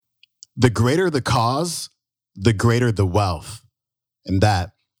The greater the cause, the greater the wealth. And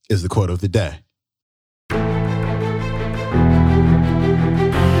that is the quote of the day.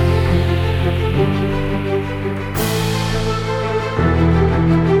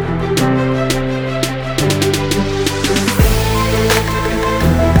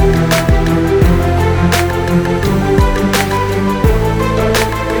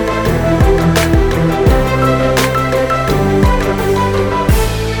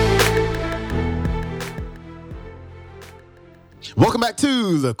 Welcome back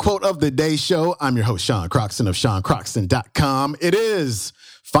to the Quote of the Day show. I'm your host, Sean Croxton of SeanCroxton.com. It is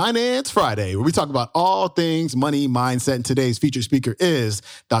Finance Friday, where we talk about all things money, mindset. And today's featured speaker is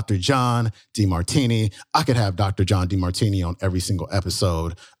Dr. John Demartini. I could have Dr. John Demartini on every single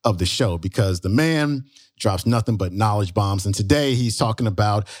episode of the show because the man drops nothing but knowledge bombs. And today he's talking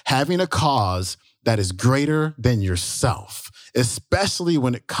about having a cause that is greater than yourself, especially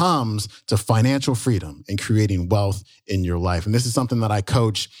when it comes to financial freedom and creating wealth in your life. And this is something that I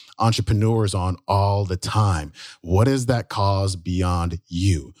coach entrepreneurs on all the time. What is that cause beyond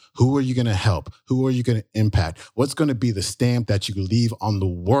you? Who are you going to help? Who are you going to impact? What's going to be the stamp that you leave on the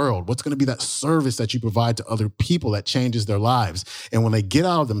world? What's going to be that service that you provide to other people that changes their lives? And when they get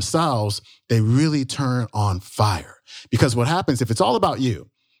out of themselves, they really turn on fire. Because what happens if it's all about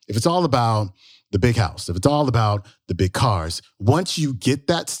you, if it's all about the big house, if it's all about the big cars, once you get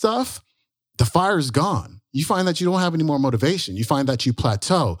that stuff, the fire is gone. You find that you don't have any more motivation. You find that you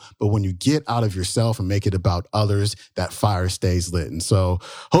plateau. But when you get out of yourself and make it about others, that fire stays lit. And so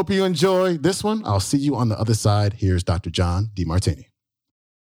hope you enjoy this one. I'll see you on the other side. Here's Dr. John Demartini.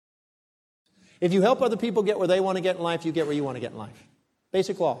 If you help other people get where they want to get in life, you get where you want to get in life.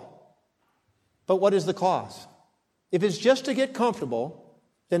 Basic law. But what is the cause? If it's just to get comfortable,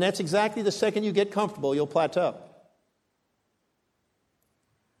 then that's exactly the second you get comfortable, you'll plateau.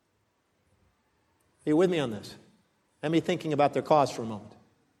 Are you with me on this? Let me thinking about their cause for a moment.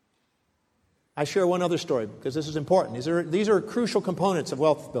 I share one other story because this is important. These are crucial components of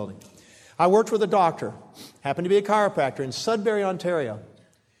wealth building. I worked with a doctor, happened to be a chiropractor in Sudbury, Ontario.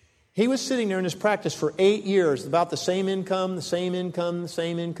 He was sitting there in his practice for 8 years, about the same income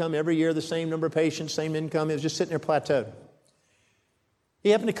every year, the same number of patients, same income. He was just sitting there plateaued. He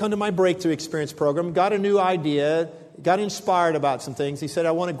happened to come to my Breakthrough Experience program, got a new idea, got inspired about some things. He said,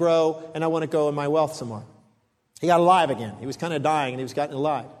 I want to grow and I want to go in my wealth some more. He got alive again. He was kind of dying and he was getting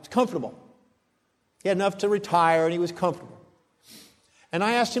alive. He was comfortable. He had enough to retire and he was comfortable. And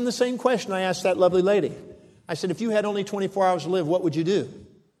I asked him the same question I asked that lovely lady. I said, if you had only 24 hours to live, what would you do?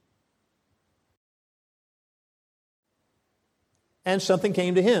 And something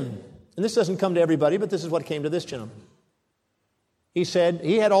came to him. And this doesn't come to everybody, but this is what came to this gentleman. He said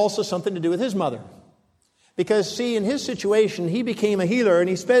he had also something to do with his mother. Because, see, in his situation, he became a healer, and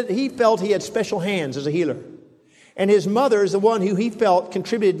he felt he had special hands as a healer. And his mother is the one who he felt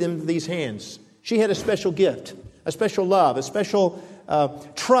contributed him to these hands. She had a special gift, a special love, a special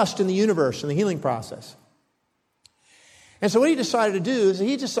trust in the universe and the healing process. And so what he decided to do is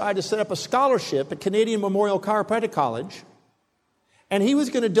he decided to set up a scholarship at Canadian Memorial Chiropractic College. And he was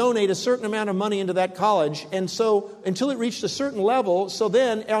going to donate a certain amount of money into that college. And so until it reached a certain level, so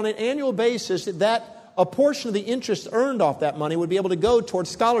then on an annual basis, that a portion of the interest earned off that money would be able to go towards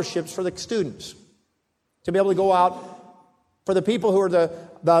scholarships for the students. To be able to go out for the people who are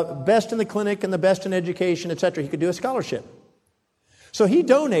the best in the clinic and the best in education, etc. He could do a scholarship. So he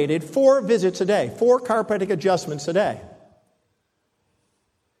donated 4 visits a day, 4 chiropractic adjustments a day.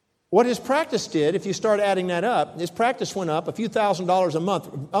 What his practice did, if you start adding that up, his practice went up a few $1,000s a month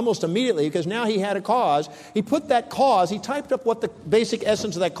almost immediately because now he had a cause. He put that cause, he typed up what the basic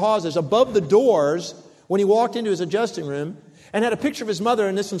essence of that cause is above the doors when he walked into his adjusting room and had a picture of his mother,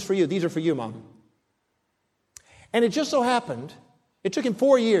 and this one's for you. These are for you, Mom. And it just so happened, it took him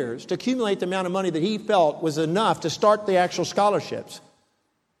 4 years to accumulate the amount of money that he felt was enough to start the actual scholarships.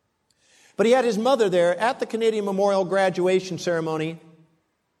 But he had his mother there at the Canadian Memorial graduation ceremony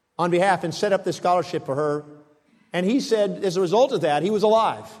on behalf and set up this scholarship for her. And he said, as a result of that, he was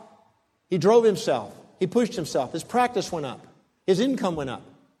alive. He drove himself. He pushed himself. His practice went up. His income went up.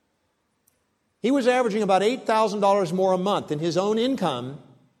 He was averaging about $8,000 more a month in his own income,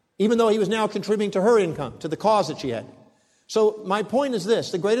 even though he was now contributing to her income, to the cause that she had. So my point is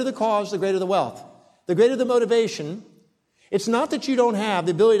this: the greater the cause, the greater the wealth. The greater the motivation. It's not that you don't have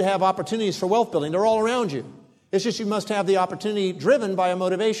the ability to have opportunities for wealth building. They're all around you. It's just you must have the opportunity driven by a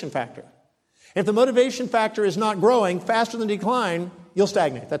motivation factor. If the motivation factor is not growing faster than decline, you'll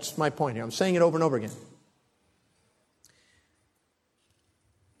stagnate. That's my point here. I'm saying it over and over again.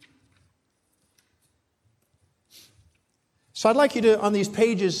 So I'd like you to, on these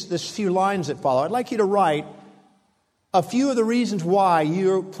pages, this few lines that follow, I'd like you to write a few of the reasons why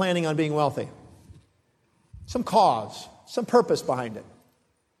you're planning on being wealthy. Some cause, some purpose behind it.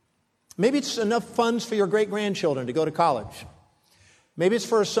 Maybe it's enough funds for your great-grandchildren to go to college. Maybe it's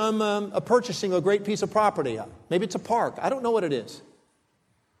for some purchasing a great piece of property. Maybe it's a park. I don't know what it is.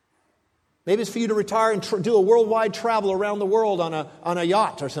 Maybe it's for you to retire and do a worldwide travel around the world on a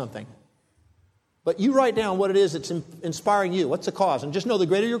yacht or something. But you write down what it is that's inspiring you. What's the cause? And just know the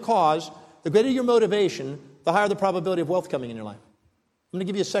greater your cause, the greater your motivation, the higher the probability of wealth coming in your life. I'm going to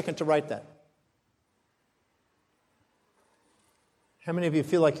give you a second to write that. How many of you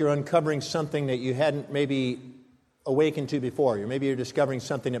feel like you're uncovering something that you hadn't maybe awakened to before? Or maybe you're discovering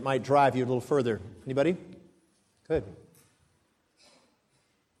something that might drive you a little further. Anybody? Good.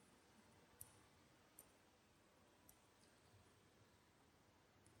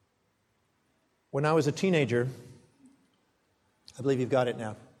 When I was a teenager, I believe you've got it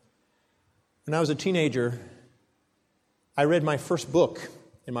now. When I was a teenager, I read my first book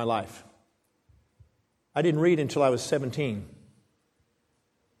in my life. I didn't read until I was 17.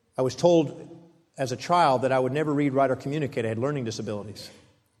 I was told as a child that I would never read, write, or communicate. I had learning disabilities.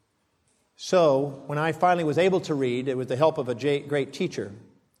 So when I finally was able to read, it was the help of a great teacher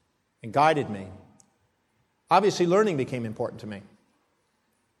and guided me. Obviously, learning became important to me.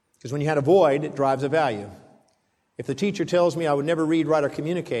 Because when you had a void, it drives a value. If the teacher tells me I would never read, write, or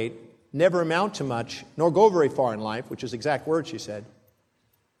communicate, never amount to much, nor go very far in life, which is the exact word she said,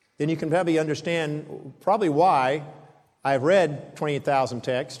 then you can probably understand why I've read 28,000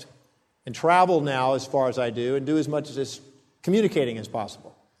 texts and travel now as far as I do and do as much as communicating as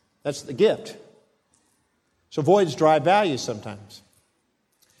possible. That's the gift. So voids drive values sometimes.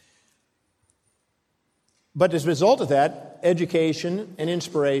 But as a result of that, education and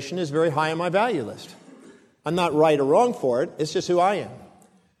inspiration is very high on my value list. I'm not right or wrong for it. It's just who I am.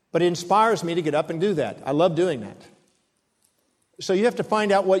 But it inspires me to get up and do that. I love doing that. So you have to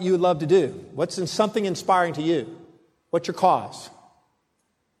find out what you would love to do. What's something inspiring to you? What's your cause?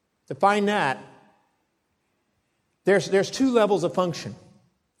 To find that, there's two levels of function.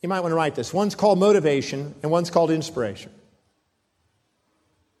 You might want to write this. One's called motivation and one's called inspiration.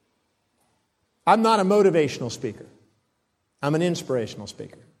 I'm not a motivational speaker. I'm an inspirational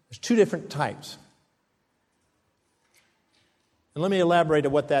speaker. There's two different types. And let me elaborate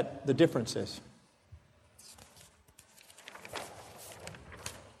on what the difference is.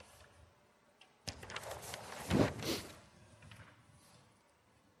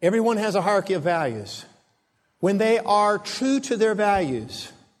 Everyone has a hierarchy of values. When they are true to their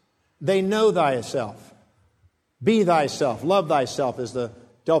values, they know thyself. Be thyself. Love thyself, as the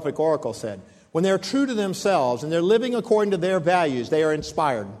Delphic Oracle said. When they're true to themselves and they're living according to their values, they are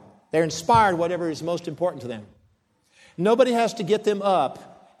inspired. They're inspired whatever is most important to them. Nobody has to get them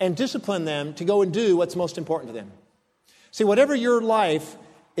up and discipline them to go and do what's most important to them. See, whatever your life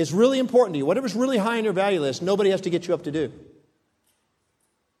is really important to you, whatever's really high on your value list, nobody has to get you up to do.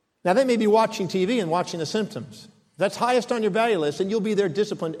 Now, they may be watching TV and watching The Simpsons. That's highest on your value list, and you'll be there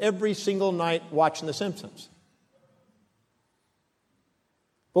disciplined every single night watching The Simpsons.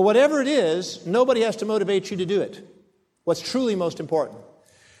 But whatever it is, nobody has to motivate you to do it. What's truly most important.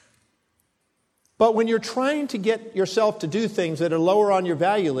 But when you're trying to get yourself to do things that are lower on your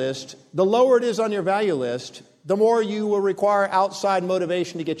value list, the lower it is on your value list, the more you will require outside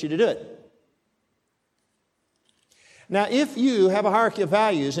motivation to get you to do it. Now, if you have a hierarchy of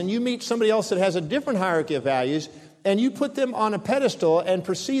values and you meet somebody else that has a different hierarchy of values and you put them on a pedestal and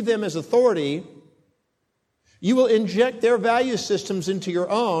perceive them as authority, you will inject their value systems into your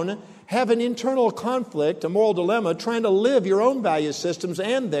own, have an internal conflict, a moral dilemma, trying to live your own value systems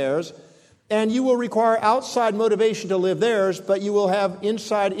and theirs, and you will require outside motivation to live theirs, but you will have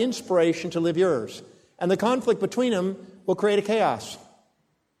inside inspiration to live yours. And the conflict between them will create a chaos.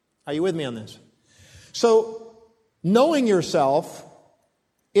 Are you with me on this? So, knowing yourself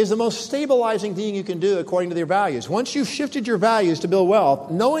is the most stabilizing thing you can do according to your values. Once you've shifted your values to build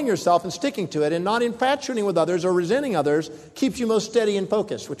wealth, knowing yourself and sticking to it and not infatuating with others or resenting others keeps you most steady and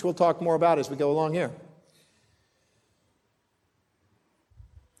focused, which we'll talk more about as we go along here.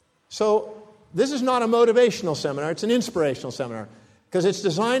 So this is not a motivational seminar, it's an inspirational seminar because it's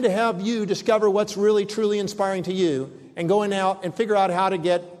designed to have you discover what's really truly inspiring to you and going out and figure out how to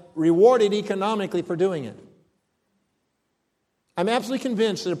get rewarded economically for doing it. I'm absolutely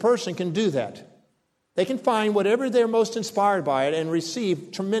convinced that a person can do that. They can find whatever they're most inspired by it and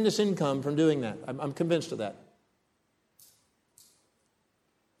receive tremendous income from doing that. I'm convinced of that.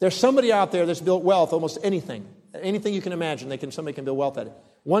 There's somebody out there that's built wealth, almost anything. Anything you can imagine, somebody can build wealth at it.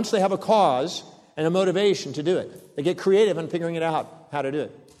 Once they have a cause and a motivation to do it. They get creative in figuring it out, how to do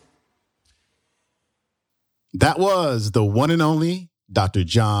it. That was the one and only Dr.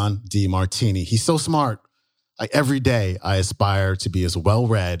 John Demartini. He's so smart. Like every day, I aspire to be as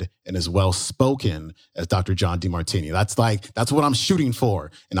well-read and as well-spoken as Dr. John Demartini. That's what I'm shooting for,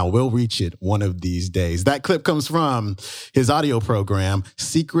 and I will reach it one of these days. That clip comes from his audio program,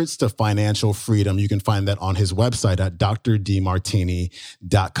 Secrets to Financial Freedom. You can find that on his website at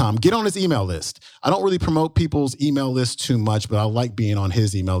drdemartini.com. Get on his email list. I don't really promote people's email list too much, but I like being on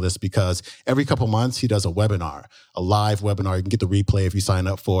his email list because every couple months he does a webinar, a live webinar. You can get the replay if you sign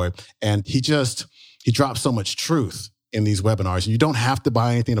up for it. And he drops so much truth in these webinars. You don't have to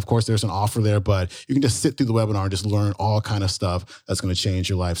buy anything. Of course, there's an offer there, but you can just sit through the webinar and just learn all kind of stuff that's going to change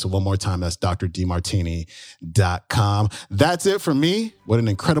your life. So one more time, that's drdemartini.com. That's it for me. What an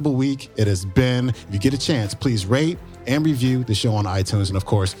incredible week it has been. If you get a chance, please rate and review the show on iTunes. And of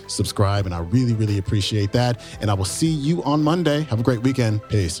course, subscribe. And I really, really appreciate that. And I will see you on Monday. Have a great weekend.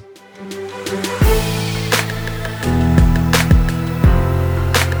 Peace.